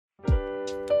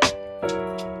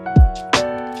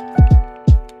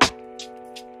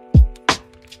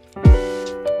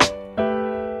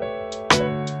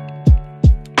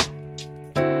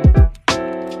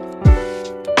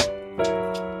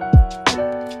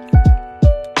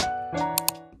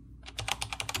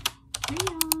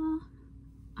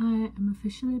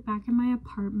Officially back in my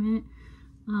apartment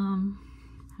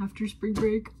after spring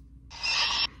break.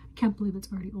 Can't believe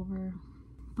it's already over,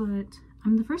 but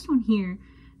I'm the first one here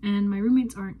and my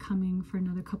roommates aren't coming for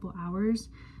another couple hours,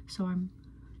 so I'm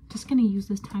just gonna use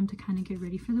this time to kind of get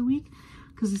ready for the week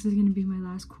because this is gonna be my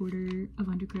last quarter of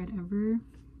undergrad ever.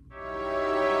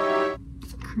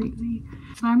 It's crazy.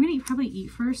 So I'm gonna probably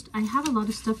eat first. I have a lot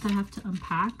of stuff that I have to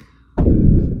unpack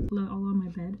all on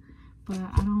my bed, but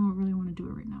I don't really want to do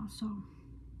it right now, so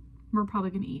we're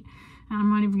probably gonna eat. And I'm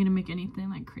not even gonna make anything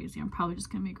like crazy. I'm probably just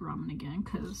gonna make ramen again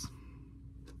because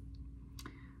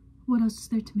what else is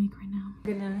there to make right now?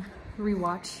 I'm gonna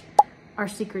rewatch Our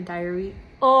Secret Diary.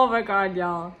 Oh my god,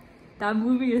 y'all, that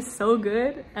movie is so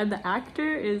good and the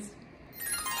actor is,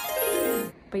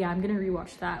 but yeah, I'm gonna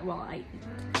rewatch that while I eat.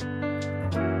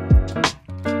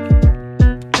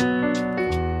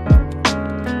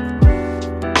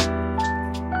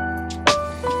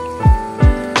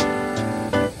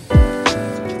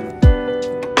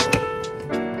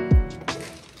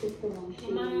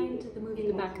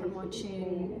 I'm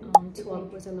watching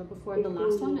 12 Boys I Loved Before, the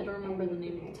last one. I don't remember the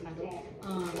name of the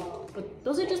title, but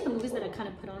those are just the movies that I kind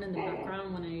of put on in the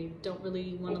background when I don't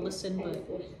really want to listen. But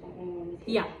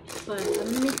yeah, but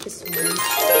I'm gonna make this one.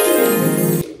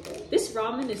 This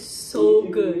ramen is so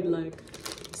good, like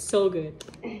so good.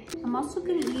 I'm also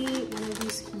gonna eat one of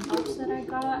these kimbaps that I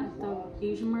got at the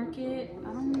Asian market.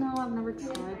 I don't know, I've never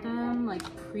tried them like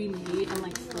pre-made and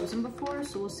like frozen before,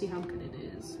 so we'll see how good it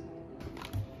is.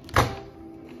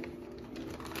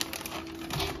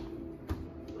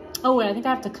 Oh wait, I think I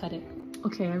have to cut it.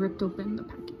 Okay, I ripped open the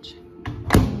package.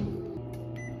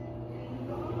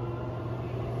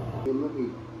 Hey, let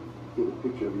me get a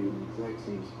picture of you in the exact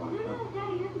same spot. No,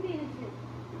 Daddy, you have to be in it too.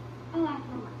 Oh,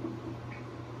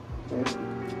 that's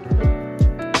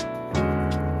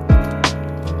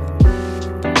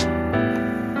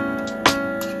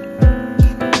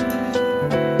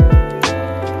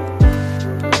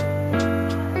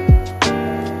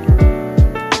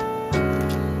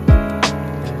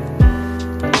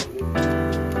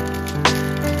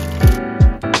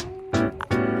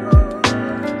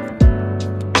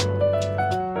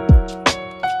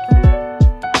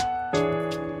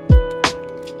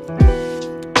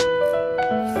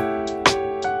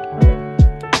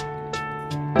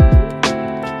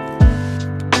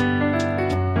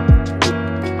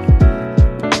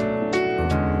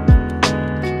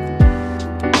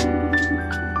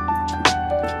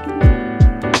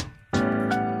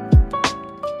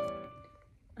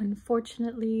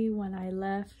Unfortunately, when I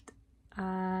left,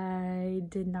 I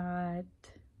did not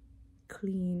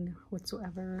clean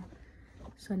whatsoever.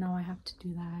 So now I have to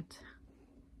do that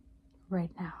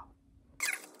right now.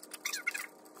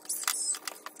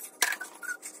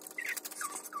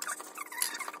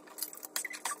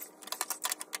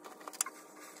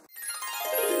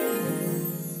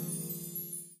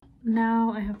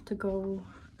 Now I have to go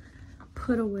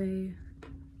put away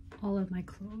all of my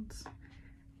clothes,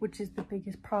 which is the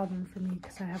biggest problem for me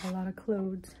because I have a lot of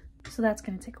clothes. So that's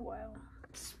gonna take a while.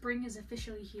 Spring is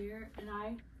officially here and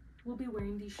I will be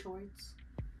wearing these shorts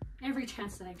every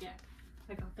chance that I get.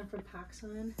 I got them from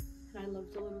PacSun and I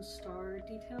love the little star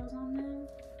details on them.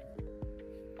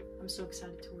 I'm so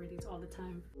excited to wear these all the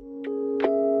time.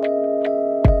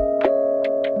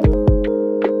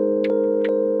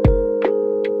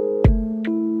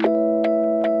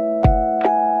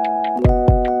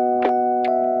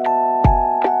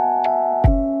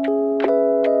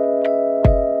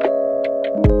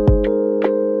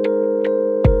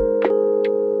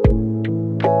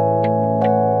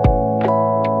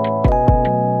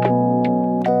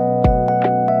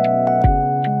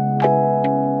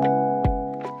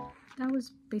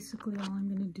 Basically all I'm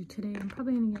gonna do today. I'm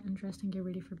probably gonna get undressed and get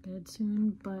ready for bed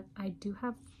soon, but I do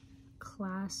have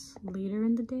class later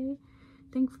in the day,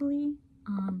 thankfully.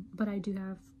 But I do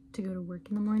have to go to work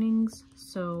in the mornings,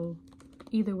 so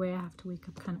either way I have to wake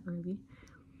up kind of early.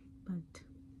 But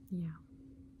yeah.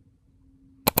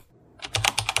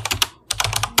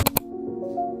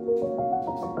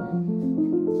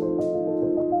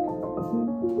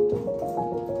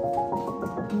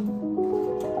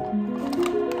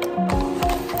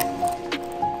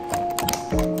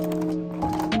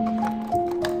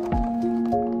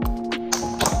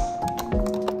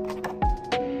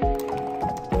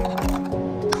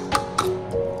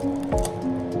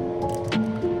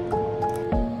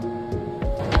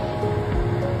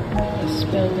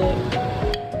 spilled it.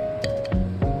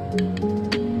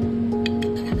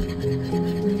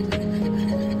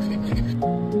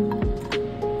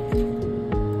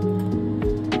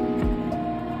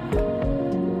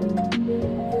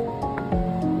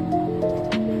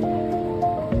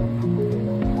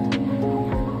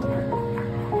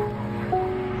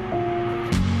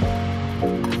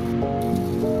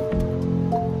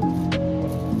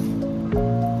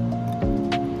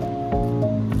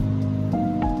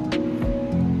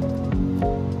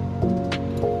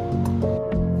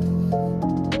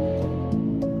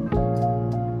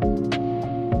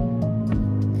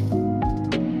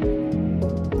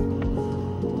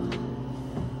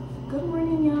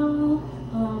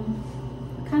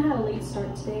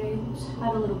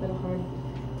 Had a little bit of hard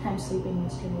time sleeping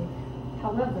yesterday.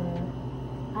 However,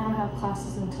 I don't have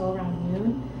classes until around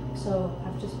noon, so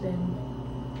I've just been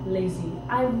lazy.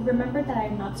 I remembered that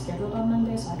I'm not scheduled on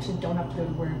Monday, so I actually don't have to go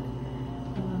to work.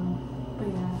 But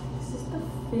yeah, this is the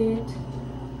fit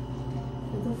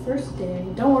for the first day.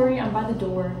 Don't worry, I'm by the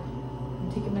door.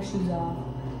 I'm taking my shoes off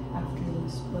after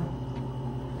this, but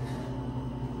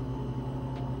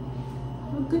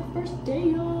have a good first day,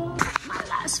 y'all. My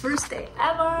last first day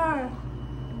ever.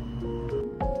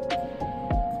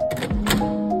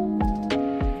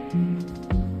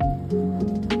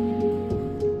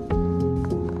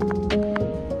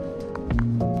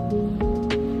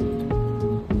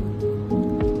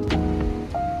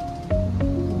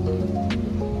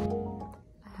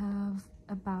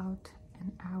 About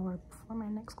an hour before my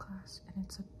next class, and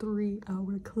it's a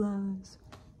 3-hour class.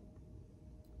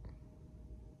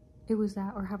 It was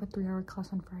that or have a 3-hour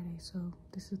class on Friday, so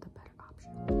this is the better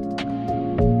option.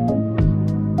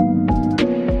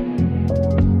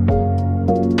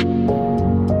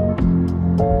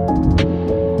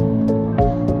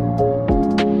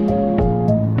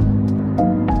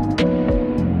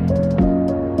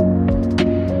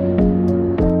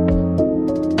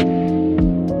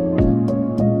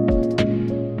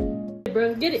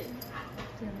 Get it.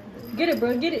 Get it,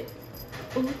 bro. Get it.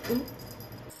 Ooh, ooh.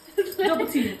 Double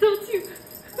T. Double T.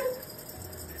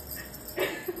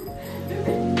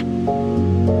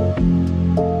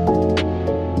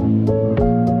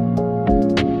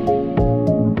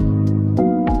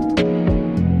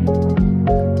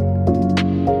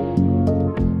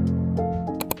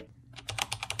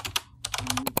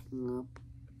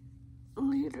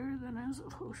 Later than I was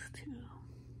supposed to.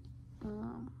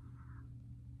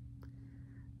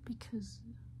 Because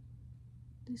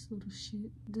this little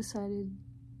shit decided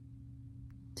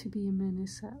to be a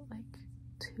menace at like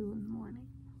 2 in the morning.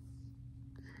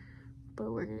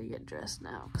 But we're gonna get dressed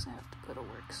now because I have to go to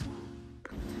work soon.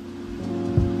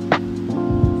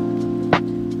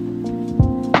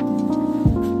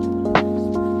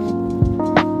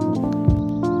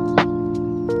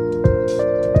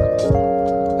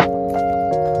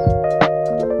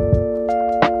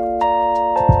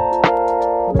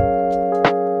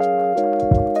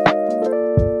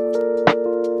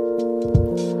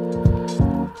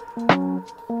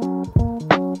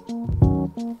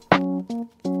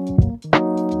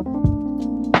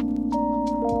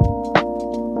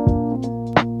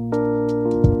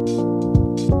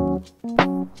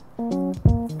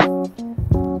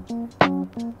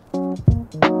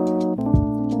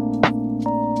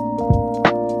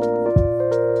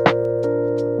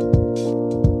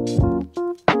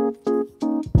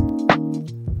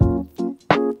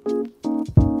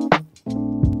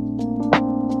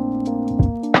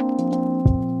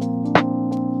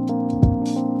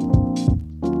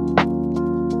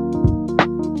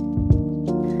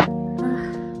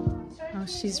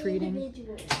 She's reading.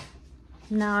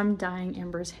 Now I'm dyeing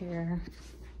Amber's hair.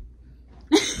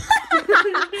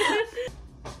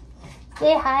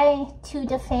 Say hi to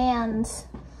the fans.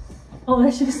 Oh,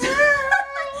 that's just...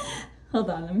 Hold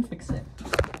on, let me fix it.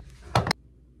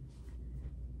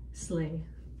 Slay.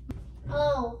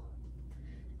 Oh,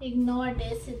 ignore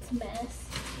this, it's a mess.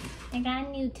 I got a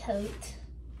new tote.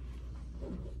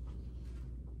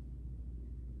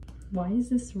 Why is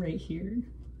this right here?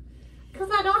 Because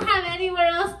I don't have anywhere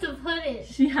else to put it.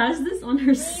 She has this on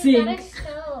her sink. It's because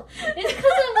of where am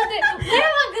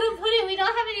I going to put it? We don't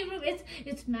have any room.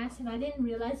 It's massive. I didn't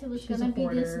realize it was going to be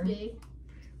this big.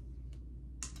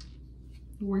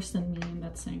 Worse than me, and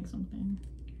that's saying something.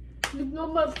 It's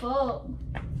not my fault.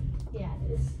 Yeah,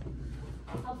 it is.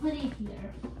 I'll put it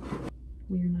here.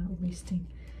 We're not wasting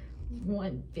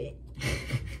one bit.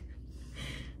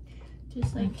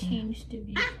 Just like change the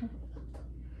view.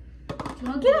 Do you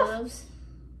want gloves?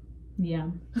 Yeah.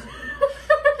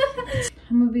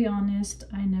 I'm gonna be honest,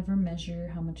 I never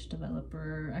measure how much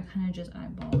developer. I kind of just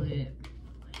eyeball it.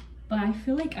 But I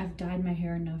feel like I've dyed my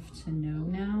hair enough to know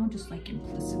now, just like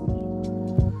implicitly.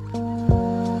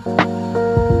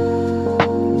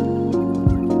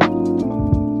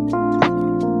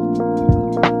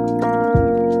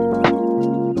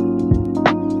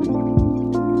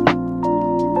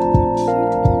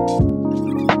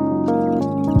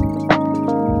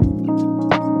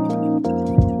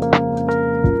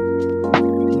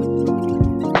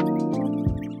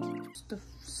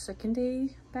 Second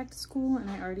day back to school and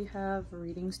I already have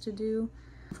readings to do.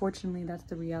 Unfortunately, that's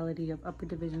the reality of upper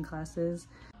division classes.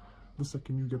 The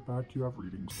second you get back, you have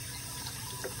readings.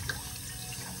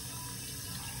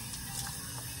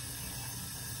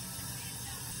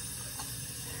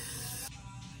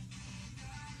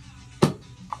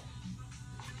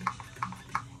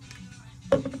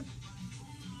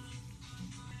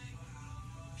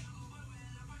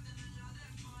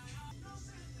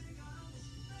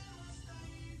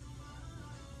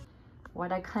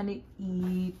 What I kind of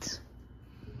eat.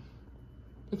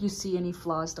 If you see any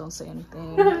flaws, don't say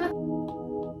anything.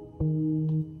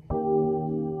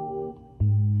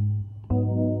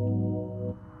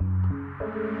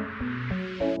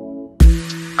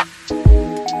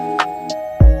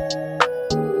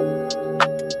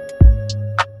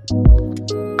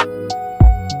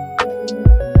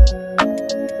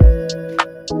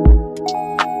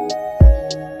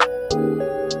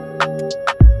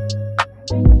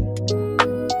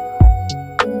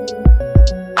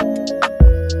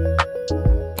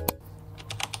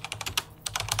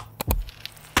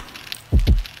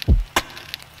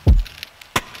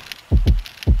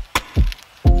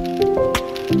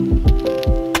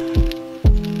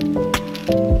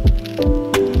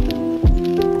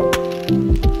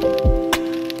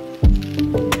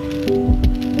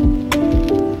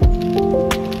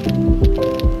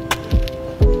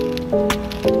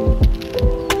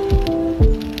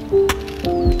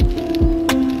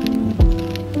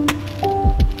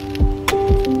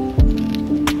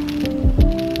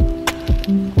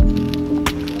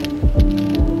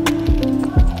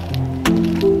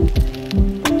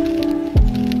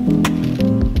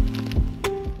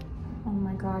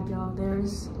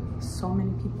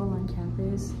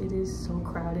 It is so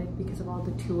crowded because of all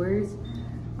the tours,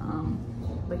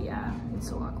 but yeah, it's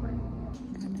so awkward.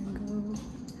 I'm gonna go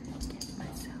get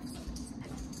myself some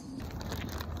snacks.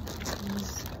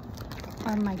 These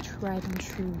are my tried and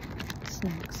true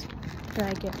snacks that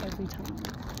I get every time.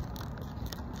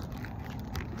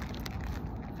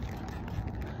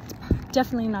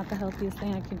 Definitely not the healthiest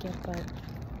thing I could get, but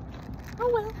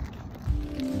oh well.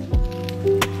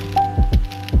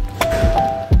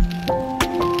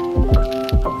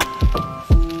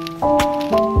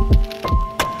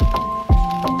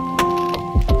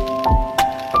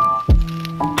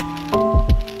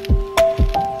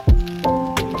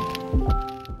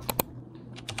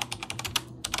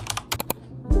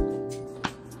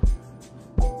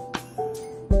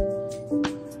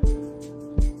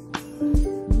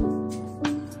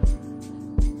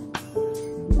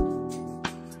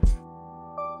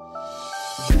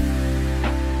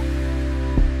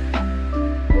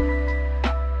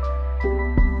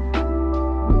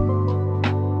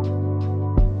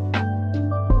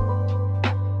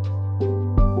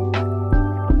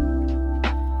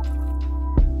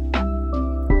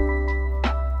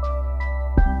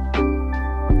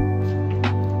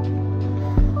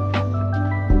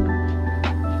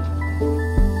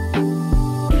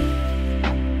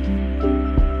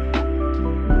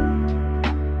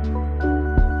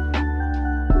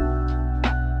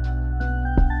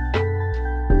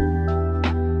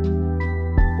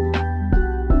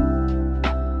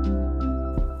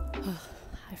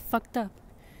 Fucked up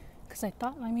because I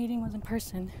thought my meeting was in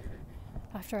person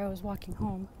after I was walking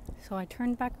home, so I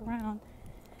turned back around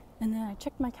and then I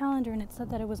checked my calendar and it said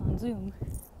that it was on Zoom,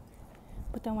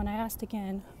 but then when I asked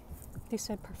again they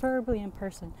said preferably in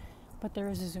person, but there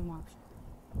is a Zoom option.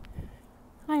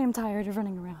 I am tired of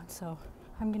running around, so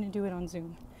I'm gonna do it on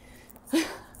Zoom. But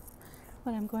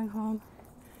I'm going home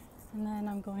and then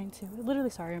I'm going to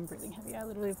sorry, I'm breathing heavy. I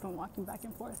literally have been walking back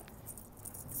and forth,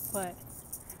 but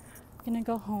I'm gonna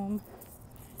go home,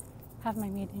 have my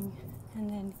meeting, and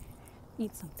then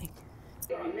eat something.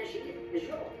 Your initiative is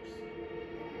yours.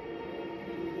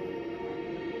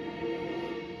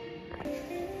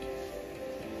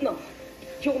 No,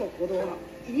 今日の行動は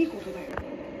いいことだよ。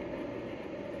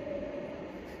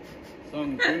サ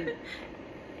ン君、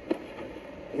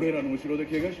俺らの後ろで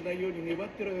怪我しないように粘っ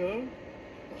てろよ。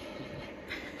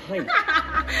はい。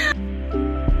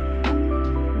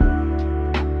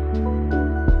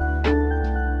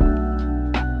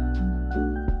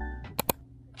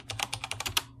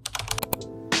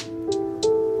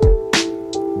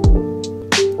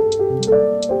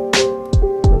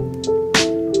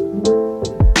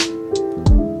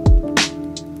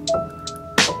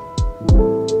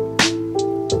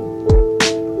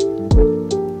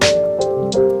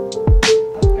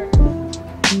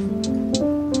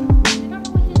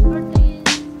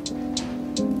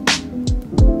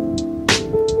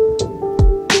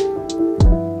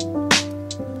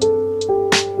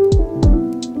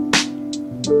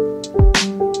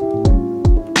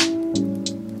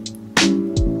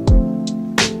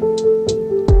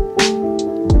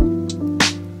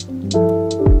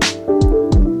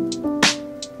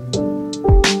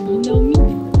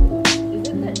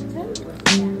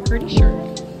pretty sure.